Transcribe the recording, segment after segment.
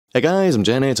Hey guys, I'm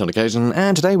JanetOnOccasion,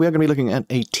 and today we are going to be looking at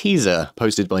a teaser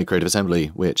posted by Creative Assembly,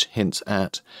 which hints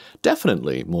at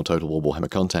definitely more Total War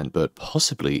Warhammer content, but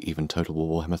possibly even Total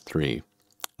War Warhammer 3.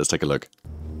 Let's take a look.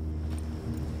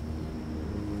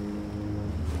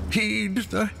 Heed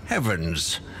the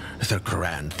heavens, the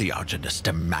grand Theogenes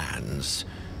demands,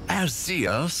 as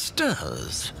Zia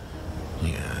stirs.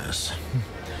 Yes,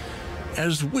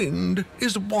 as wind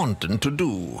is wanton to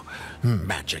do,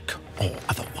 magic or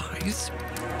otherwise.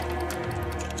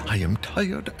 I am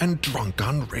tired and drunk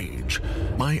on rage.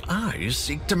 My eyes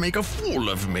seek to make a fool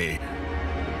of me.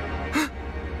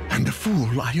 And a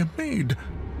fool I am made.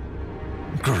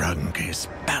 Grung is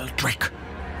Baldric,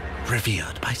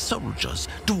 revered by soldiers,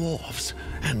 dwarves,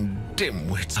 and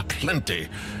dimwits aplenty.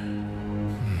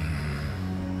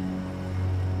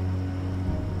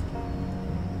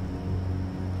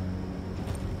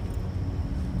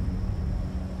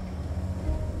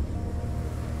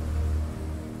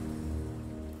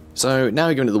 So now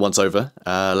we're going to the once-over.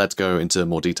 Let's go into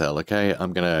more detail, okay?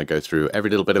 I'm going to go through every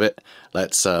little bit of it.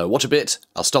 Let's watch a bit,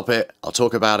 I'll stop it, I'll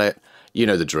talk about it. You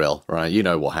know the drill, right? You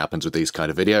know what happens with these kind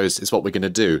of videos. It's what we're going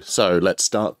to do. So let's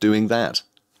start doing that.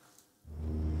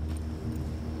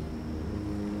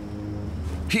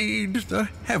 Heed the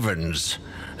heavens,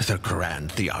 the grand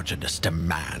Theogenes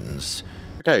demands.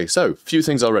 Okay, so, few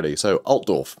things already. So,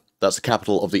 Altdorf. That's the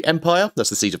capital of the Empire.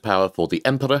 That's the seat of power for the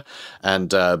Emperor,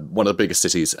 and one of the biggest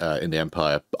cities in the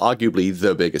Empire. Arguably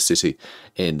the biggest city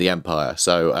in the Empire.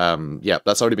 So, yeah,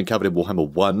 that's already been covered in Warhammer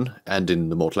 1 and in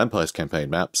the Mortal Empires campaign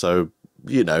map. So,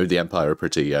 you know, the Empire are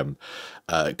pretty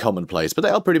commonplace, but they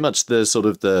are pretty much the sort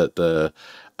of they're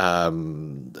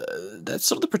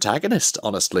sort of the protagonist,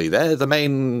 honestly. They're the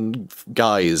main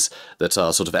guys that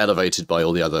are sort of elevated by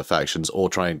all the other factions, or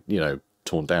trying, you know,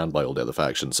 torn down by all the other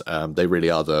factions. They really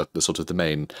are the sort of the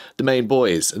main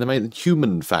boys and the main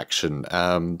human faction.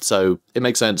 So it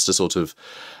makes sense to sort of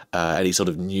any sort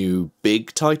of new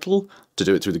big title to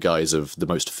do it through the guise of the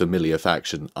most familiar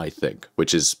faction, I think,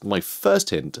 which is my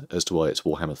first hint as to why it's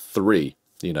Warhammer 3.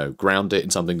 You know, ground it in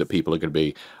something that people are going to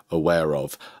be aware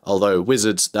of. Although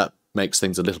Wizards, that makes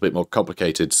things a little bit more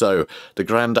complicated. So the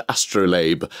Grand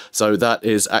Astrolabe. So that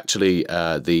is actually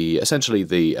essentially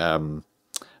the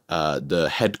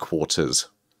headquarters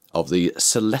of the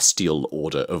Celestial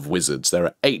Order of Wizards. There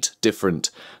are 8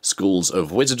 different schools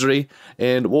of wizardry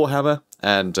in Warhammer,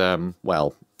 and,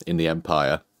 well, in the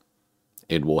Empire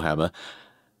in Warhammer,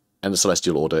 and the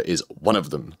Celestial Order is one of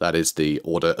them. That is the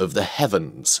Order of the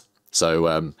Heavens.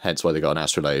 So, hence why they got an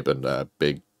astrolabe and a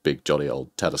big jolly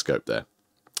old telescope there.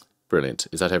 Brilliant.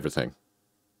 Is that everything?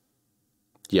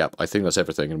 Yep, I think that's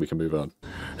everything, and we can move on.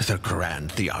 The grand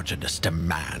Theogenes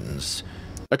demands.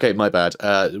 Okay, my bad.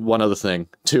 One other thing.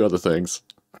 2 other things.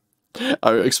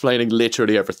 I'm explaining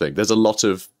literally everything. There's a lot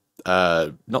of,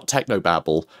 not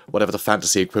technobabble, whatever the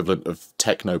fantasy equivalent of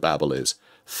technobabble is.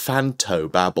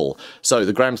 Phantobabble. So,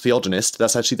 the Grand Theogenist,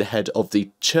 that's actually the head of the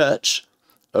Church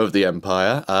of the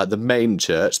Empire, the main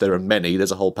church. There are many,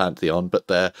 there's a whole pantheon, but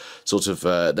their sort of,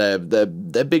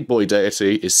 their big boy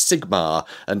deity is Sigmar,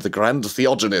 and the Grand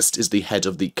Theogenist is the head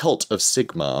of the cult of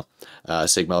Sigmar,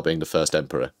 Sigmar being the first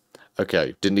emperor.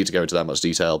 Okay, didn't need to go into that much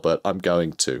detail, but I'm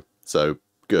going to. So,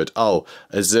 good. Oh,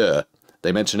 Azure.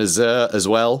 They mention Azure as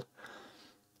well.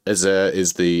 Azure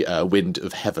is the wind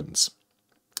of heavens,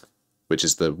 which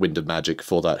is the wind of magic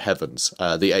for that heavens.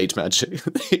 The 8 magic,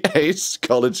 the 8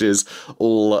 colleges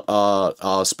all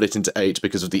are split into 8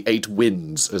 because of the 8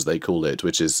 winds, as they call it,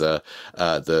 which is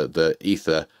the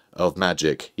ether of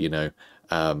magic. You know,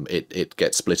 it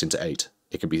gets split into 8.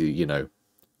 It can be, you know,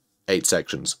 8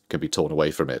 sections can be torn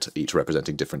away from it, each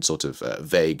representing different sort of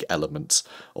vague elements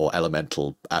or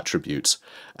elemental attributes.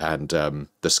 And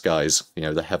the skies, you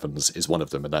know, the heavens is one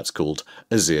of them, and that's called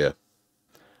Azure.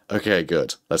 Okay,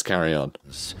 good. Let's carry on.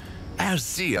 As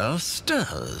Zia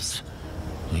stirs.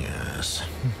 Yes.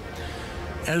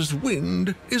 As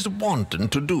wind is wanton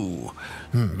to do,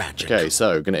 magic. Okay,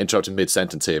 so going to interrupt in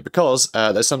mid-sentence here because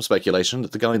there's some speculation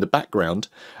that the guy in the background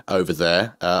over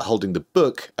there holding the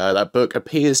book, that book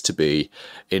appears to be,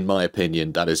 in my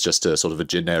opinion, that is just a sort of a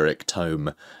generic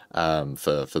tome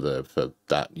for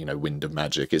that, you know, wind of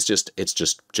magic. It's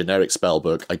just generic spell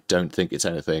book. I don't think it's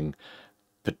anything,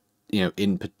 you know,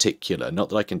 in particular. Not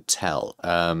that I can tell,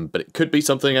 but it could be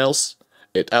something else.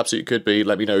 It absolutely could be.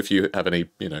 Let me know if you have any,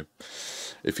 you know,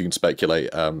 if you can speculate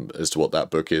as to what that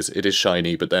book is. It is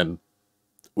shiny, but then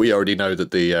we already know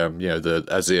that the you know, the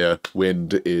Azure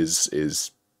wind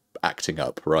is acting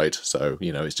up, right? So,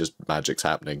 you know, it's just magic's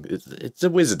happening. It's a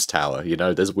wizard's tower, you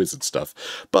know, there's wizard stuff.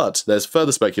 But there's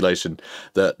further speculation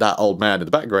that that old man in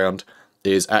the background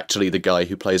is actually the guy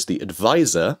who plays the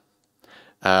advisor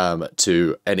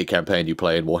to any campaign you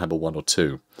play in Warhammer 1 or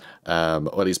 2. Or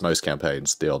at least most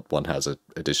campaigns. The odd one has an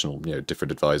additional,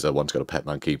 different advisor. One's got a pet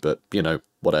monkey, but,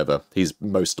 whatever. He's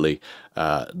mostly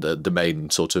the main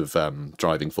sort of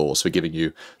driving force for giving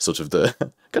you sort of the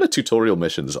kind of tutorial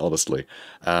missions, honestly.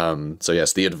 So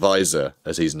yes, the advisor,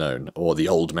 as he's known, or the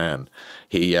old man,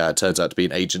 he turns out to be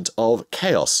an agent of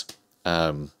chaos.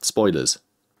 Spoilers.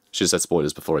 Should have said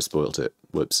spoilers before I spoiled it.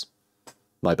 Whoops.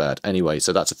 My bad. Anyway,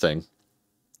 so that's a thing.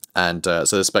 And so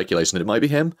there's speculation that it might be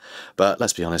him, but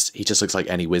let's be honest, he just looks like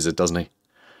any wizard, doesn't he?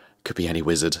 Could be any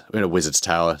wizard. We're in a wizard's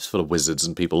tower. It's full of wizards,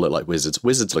 and people look like wizards.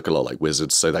 Wizards look a lot like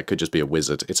wizards, so that could just be a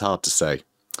wizard. It's hard to say.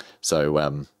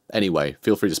 So, anyway,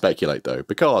 feel free to speculate, though,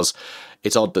 because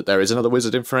it's odd that there is another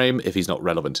wizard in frame if he's not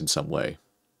relevant in some way.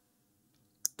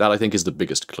 That, I think, is the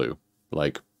biggest clue.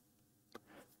 Like,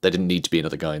 there didn't need to be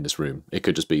another guy in this room. It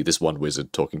could just be this one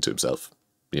wizard talking to himself.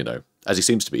 As he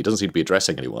seems to be. He doesn't seem to be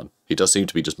addressing anyone. He does seem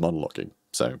to be just monologuing.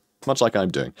 So, much like I'm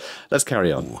doing. Let's carry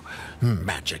on.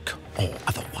 Magic or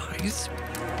otherwise.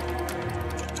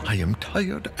 I am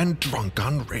tired and drunk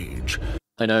on rage.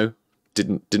 I know.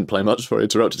 Didn't play much before I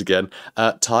interrupted again.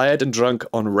 Tired and drunk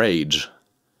on rage.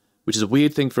 Which is a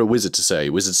weird thing for a wizard to say.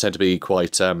 Wizards tend to be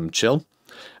quite chill.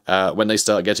 When they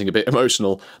start getting a bit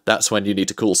emotional, that's when you need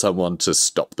to call someone to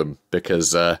stop them,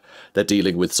 because they're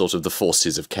dealing with sort of the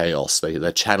forces of chaos.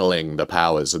 They're channeling the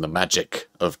powers and the magic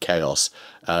of chaos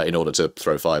in order to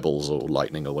throw fireballs or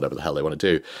lightning or whatever the hell they want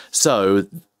to do. So,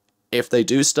 if they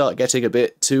do start getting a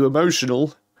bit too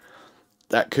emotional,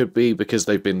 that could be because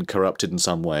they've been corrupted in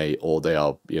some way, or they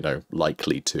are,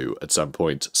 likely to at some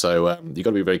point. So you've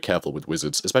got to be very careful with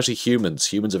wizards, especially humans.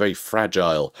 Humans are very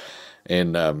fragile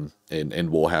in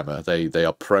Warhammer. They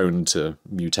are prone to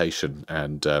mutation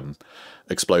and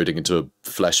exploding into a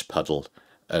flesh puddle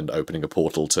and opening a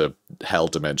portal to hell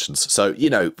dimensions. So, you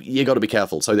got to be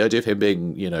careful. So the idea of him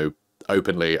being,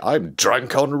 openly, I'm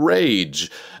drunk on rage,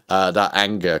 that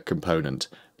anger component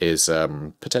is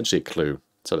potentially a clue.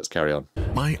 So let's carry on.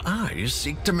 My eyes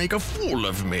seek to make a fool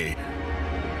of me.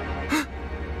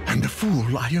 And a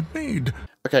fool I am made.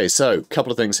 Okay, so a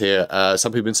couple of things here.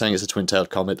 Some people have been saying it's a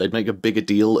twin-tailed comet. They'd make a bigger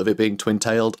deal of it being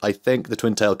twin-tailed. I think the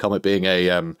twin-tailed comet being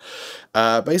a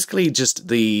basically just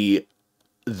the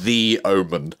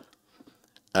omen.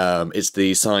 It's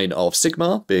the sign of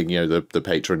Sigmar, being the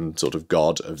patron sort of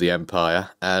god of the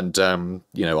Empire, and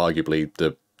arguably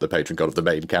the patron god of the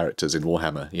main characters in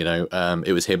Warhammer.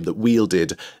 It was him that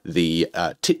wielded the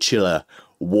titular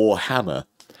Warhammer.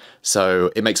 So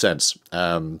it makes sense,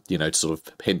 to sort of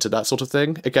hint at that sort of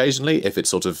thing occasionally, if it's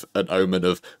sort of an omen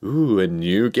of, ooh, a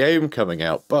new game coming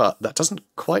out. But that doesn't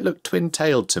quite look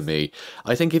twin-tailed to me.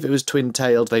 I think if it was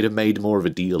twin-tailed, they'd have made more of a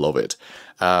deal of it.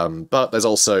 But there's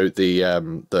also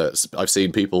I've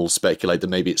seen people speculate that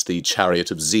maybe it's the Chariot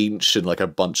of Tzeentch and like a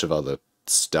bunch of other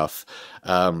stuff.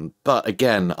 But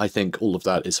again, I think all of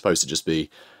that is supposed to just be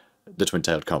the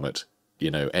twin-tailed comet.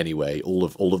 Anyway, all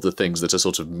of the things that are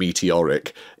sort of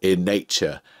meteoric in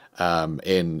nature,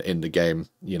 in the game,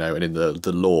 and in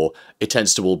the lore, it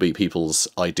tends to all be people's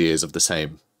ideas of the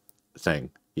same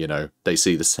thing. They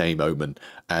see the same omen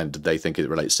and they think it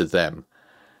relates to them.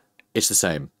 It's the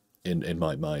same in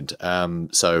my mind.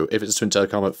 So if it's a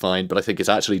twin-tailed comet, fine, but I think it's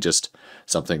actually just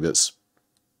something that's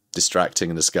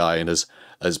distracting in the sky and has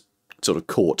sort of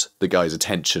caught the guy's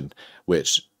attention,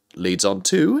 which leads on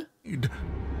to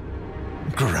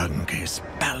Grungis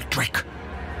Baldric,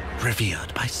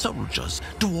 revered by soldiers,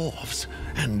 dwarves,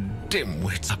 and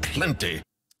dimwits aplenty.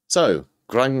 So,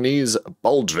 Grungnis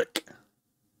Baldric.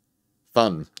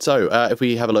 Fun. So, if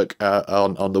we have a look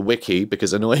on the wiki,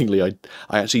 because annoyingly I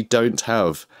actually don't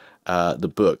have the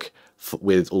book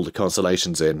with all the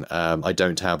constellations in. I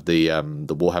don't have the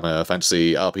Warhammer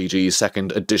Fantasy RPG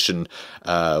 2nd edition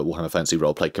Warhammer Fantasy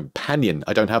Roleplay Companion.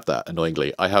 I don't have that,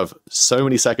 annoyingly. I have so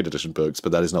many 2nd edition books,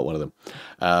 but that is not one of them.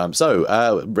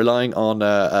 So, relying on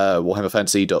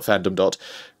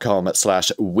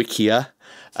warhammerfantasy.fandom.com/wikia,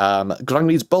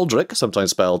 Grungnis Baldric,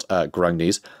 sometimes spelled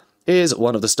Grungnis, is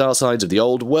one of the star signs of the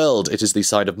old world. It is the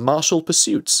sign of martial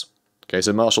pursuits. Okay,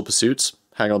 so martial pursuits,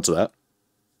 hang on to that.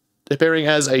 Appearing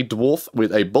as a dwarf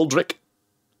with a baldric,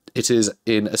 it is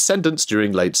in ascendance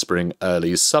during late spring,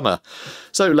 early summer.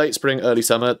 So late spring, early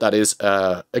summer, that is,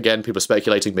 again, people are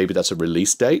speculating maybe that's a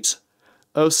release date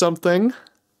of something.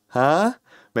 Huh?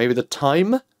 Maybe the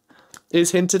time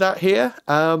is hinted at here.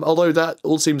 Although that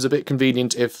all seems a bit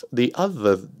convenient if the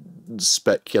other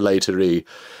speculatory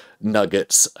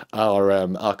nuggets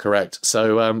are correct.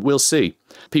 So we'll see.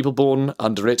 People born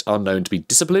under it are known to be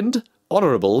disciplined,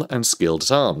 honourable, and skilled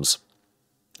at arms.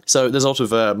 So there's a lot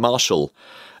of martial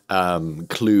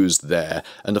clues there,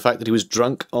 and the fact that he was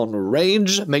drunk on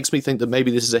rage makes me think that maybe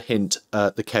this is a hint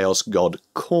at the Chaos God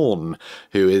Khorne,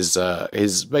 who is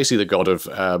basically the god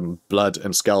of blood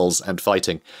and skulls and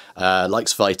fighting.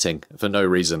 Likes fighting for no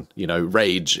reason. You know,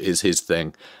 rage is his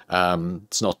thing.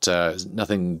 It's not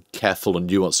nothing careful and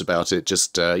nuanced about it.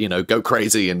 Just you know, go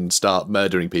crazy and start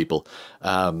murdering people.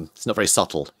 It's not very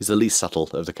subtle. He's the least subtle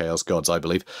of the Chaos Gods, I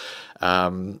believe. I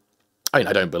mean,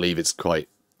 I don't believe it's quite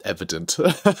evident.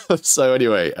 So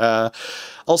anyway,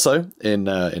 also in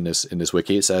this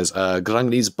wiki it says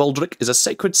Grangni's baldric is a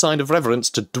sacred sign of reverence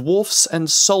to dwarfs and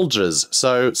soldiers.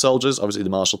 So soldiers, obviously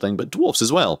the martial thing, but dwarfs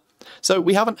as well. So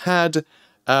we haven't had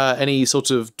any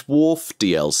sort of dwarf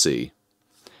DLC,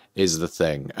 is the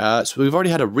thing. So we've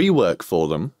already had a rework for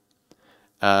them.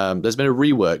 There's been a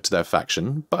rework to their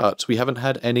faction, but we haven't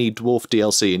had any dwarf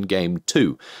DLC in Game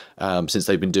 2 since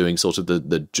they've been doing sort of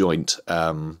the joint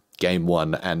Game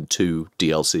 1 and 2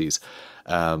 DLCs.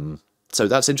 So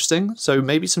that's interesting. So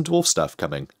maybe some dwarf stuff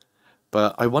coming.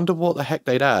 But I wonder what the heck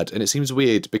they'd add. And it seems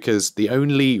weird because the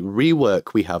only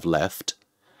rework we have left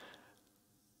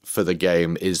for the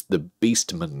game is the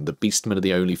Beastmen. The Beastmen are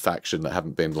the only faction that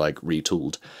haven't been, like,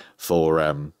 retooled for,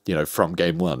 you know, from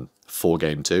Game 1 for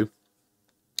Game 2.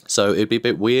 So it'd be a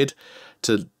bit weird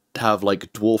to have,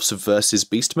 like, dwarfs versus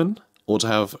Beastmen, or to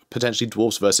have potentially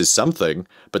dwarfs versus something,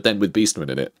 but then with Beastmen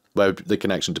in it, where the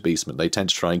connection to Beastmen. They tend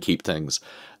to try and keep things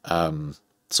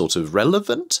sort of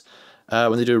relevant.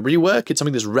 When they do a rework, it's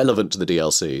something that's relevant to the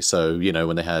DLC. So, you know,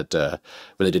 when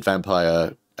they did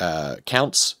Vampire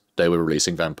Counts, they were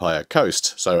releasing Vampire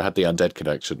Coast, so it had the undead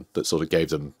connection that sort of gave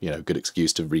them, you know, good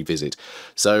excuse to revisit.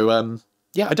 So,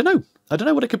 yeah, I don't know. I don't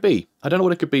know what it could be. I don't know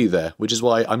what it could be there, which is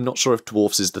why I'm not sure if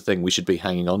dwarfs is the thing we should be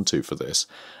hanging on to for this.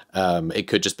 It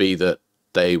could just be that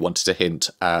they wanted to hint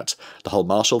at the whole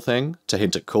martial thing, to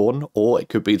hint at Khorne, or it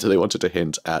could be that they wanted to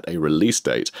hint at a release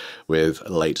date with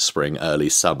late spring, early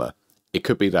summer. It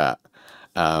could be that.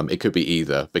 It could be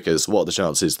either, because what are the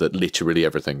chances that literally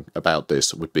everything about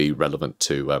this would be relevant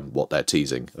to what they're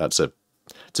teasing? It's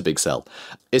a big sell.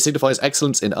 It signifies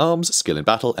excellence in arms, skill in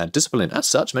battle, and discipline. As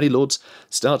such, many lords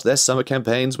start their summer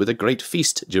campaigns with a great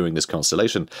feast during this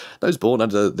constellation. Those born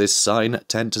under this sign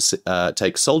tend to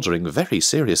take soldiering very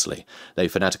seriously. They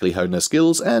fanatically hone their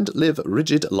skills and live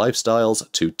rigid lifestyles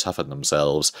to toughen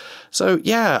themselves. So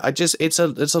yeah, it's a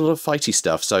lot of fighty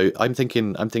stuff. So I'm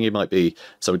thinking it might be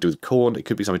something to do with Khorne. It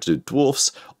could be something to do with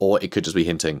dwarfs, or it could just be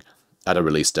hinting at a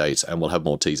release date, and we'll have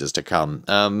more teasers to come.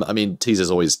 I mean,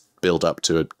 teasers always build up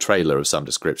to a trailer of some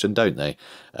description, don't they?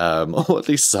 Or at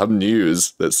least some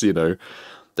news that's, you know,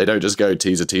 they don't just go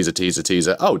teaser, teaser, teaser,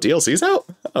 teaser. Oh, DLC's out?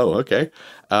 Oh, okay.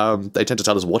 They tend to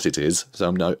tell us what it is,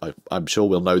 so I'm sure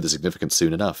we'll know the significance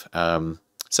soon enough.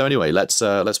 So anyway, let's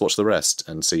watch the rest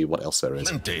and see what else there is.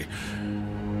 Plenty.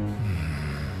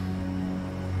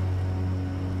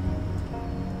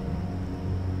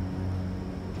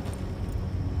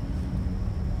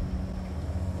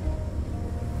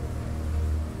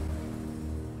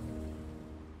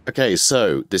 Okay,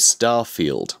 so the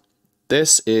Starfield.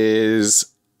 This is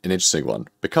an interesting one,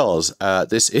 because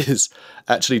this is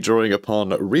actually drawing upon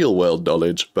real-world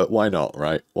knowledge, but why not,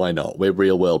 right? Why not? We're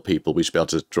real-world people, we should be able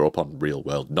to draw upon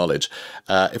real-world knowledge.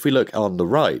 If we look on the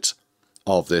right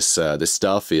of this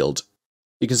Starfield,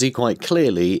 you can see quite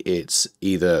clearly it's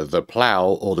either the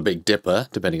Plough or the Big Dipper,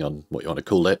 depending on what you want to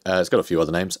call it. It's got a few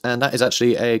other names, and that is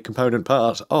actually a component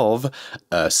part of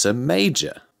Ursa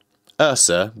Major.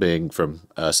 Ursa, being from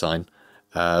Ursine,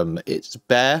 it's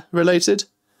bear related,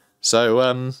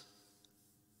 so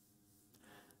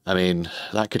I mean,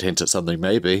 that could hint at something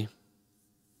maybe.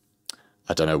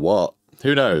 I don't know what.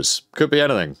 Who knows? Could be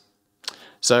anything.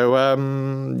 So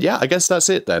yeah, I guess that's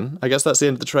it then. I guess that's the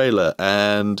end of the trailer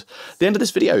and the end of this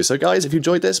video. So guys, if you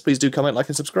enjoyed this, please do comment, like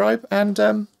and subscribe, and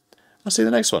I'll see you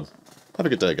in the next one. Have a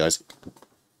good day, guys.